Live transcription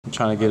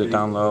trying to get it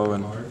down low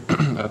and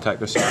attack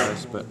the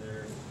size. But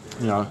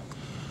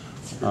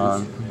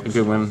a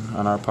good win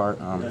on our part.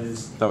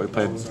 Thought we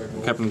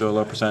kept them to a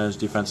low percentage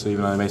defensively,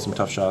 even though they made some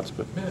tough shots.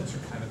 But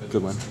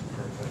good win.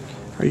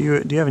 Do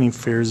you have any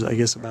fears, I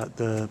guess, about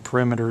the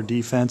perimeter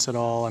defense at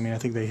all? I mean, I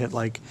think they hit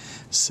like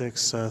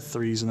 6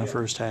 threes in the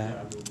first half.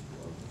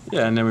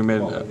 Yeah, and then we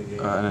made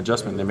an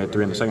adjustment. They made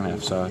 3 in the second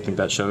half. So I think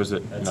that shows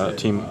that our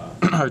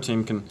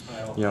team can,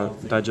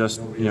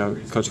 digest.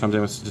 Coach comes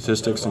in with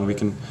statistics, and we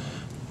can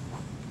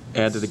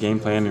add to the game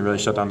plan and really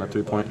shut down the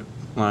 3-point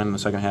line in the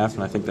second half.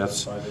 And I think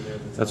that's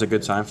a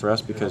good sign for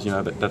us because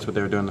that's what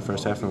they were doing in the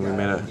first half, and we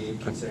made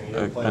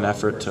an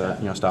effort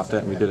to stop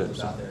that, and we did it.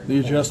 So. The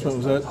adjustment,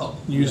 was that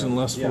using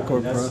less full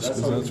court press,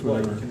 because that's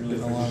where they were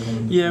getting a lot of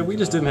them? Yeah, we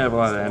just didn't have a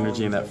lot of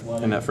energy in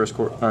that first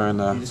court, or in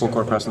the full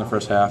court press in the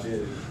first half.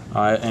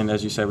 And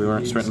as you said, we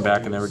weren't sprinting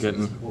back, and they were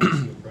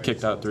getting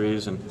kicked out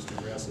threes, and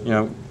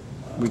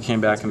we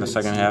came back in the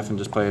second half and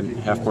just played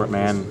half-court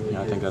man.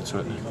 I think that's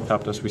what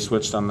helped us. We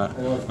switched on the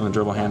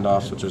dribble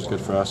handoffs, which was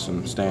good for us,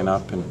 and staying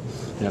up and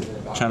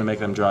trying to make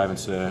them drive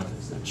instead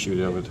of shoot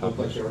it over the top.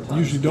 You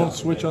usually don't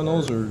switch on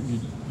those, or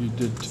you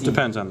did?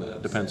 Depends on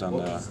the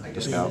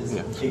scout.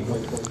 Yeah.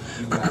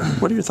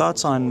 What are your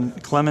thoughts on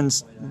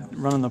Clemens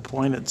running the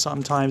point at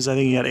sometimes? I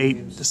think he had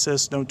 8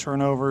 assists, no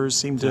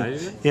turnovers.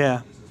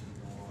 Yeah.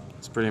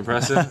 It's pretty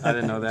impressive. I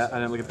didn't know that. I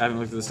haven't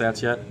looked at the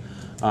stats yet.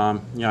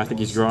 I think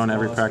he's growing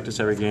every practice,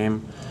 every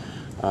game.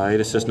 8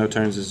 assists, no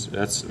turns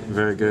that's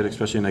very good,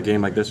 especially in a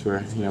game like this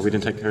where we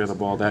didn't take care of the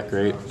ball that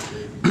great.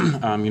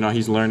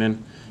 He's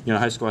learning.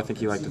 High school, I think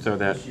he liked to throw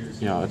that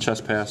a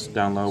chest pass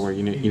down low where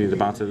you need to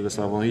bounce it to this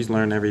level. He's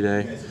learning every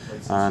day.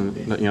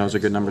 Those are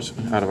good numbers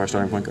out of our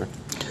starting point guard.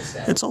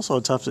 It's also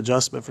a tough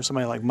adjustment for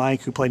somebody like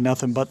Mike, who played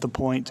nothing but the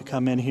point, to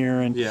come in here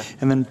and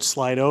then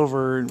slide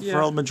over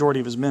for the majority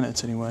of his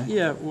minutes anyway.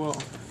 Yeah,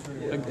 well,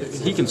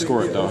 he can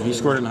score it though. He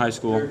scored it in high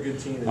school.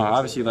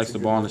 Obviously, he likes the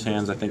ball in his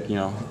hands. I think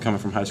coming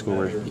from high school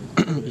where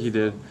he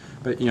did.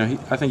 But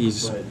I think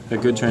he's a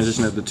good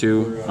transition at the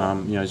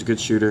 2. He's a good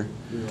shooter,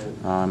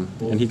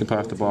 and he can play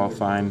off the ball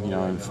fine.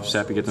 If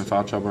Sappy gets in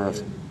foul trouble, or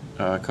if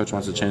coach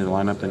wants to change the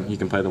lineup, then he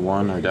can play the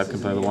 1, or Dev can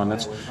play the 1.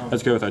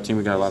 That's good with our team.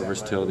 We got a lot of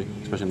versatility,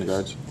 especially in the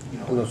guards.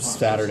 On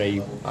Saturday,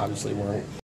 you obviously weren't